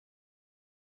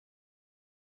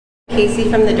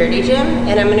Casey from the Dirty Gym,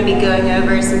 and I'm going to be going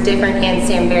over some different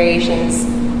handstand variations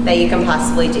that you can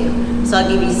possibly do. So I'll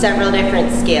give you several different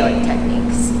scaling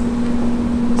techniques.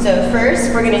 So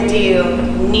first, we're going to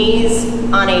do knees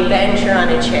on a bench or on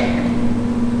a chair.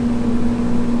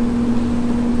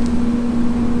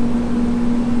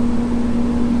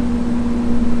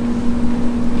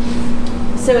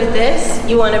 So with this,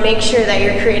 you want to make sure that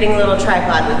you're creating a little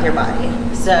tripod with your body.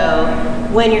 So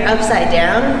when you're upside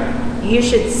down, you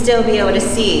should still be able to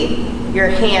see your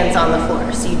hands on the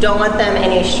floor. So you don't want them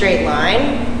in a straight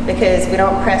line because we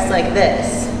don't press like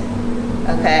this,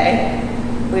 okay?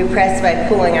 We press by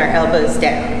pulling our elbows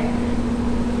down.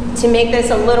 To make this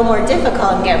a little more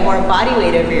difficult and get more body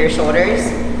weight over your shoulders,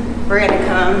 we're gonna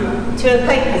come to a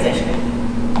plank position.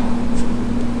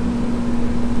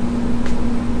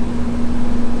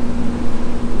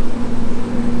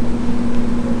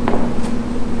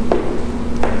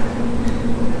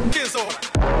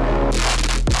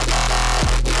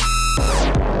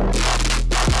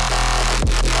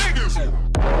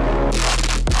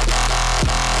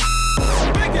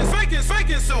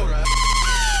 Soda.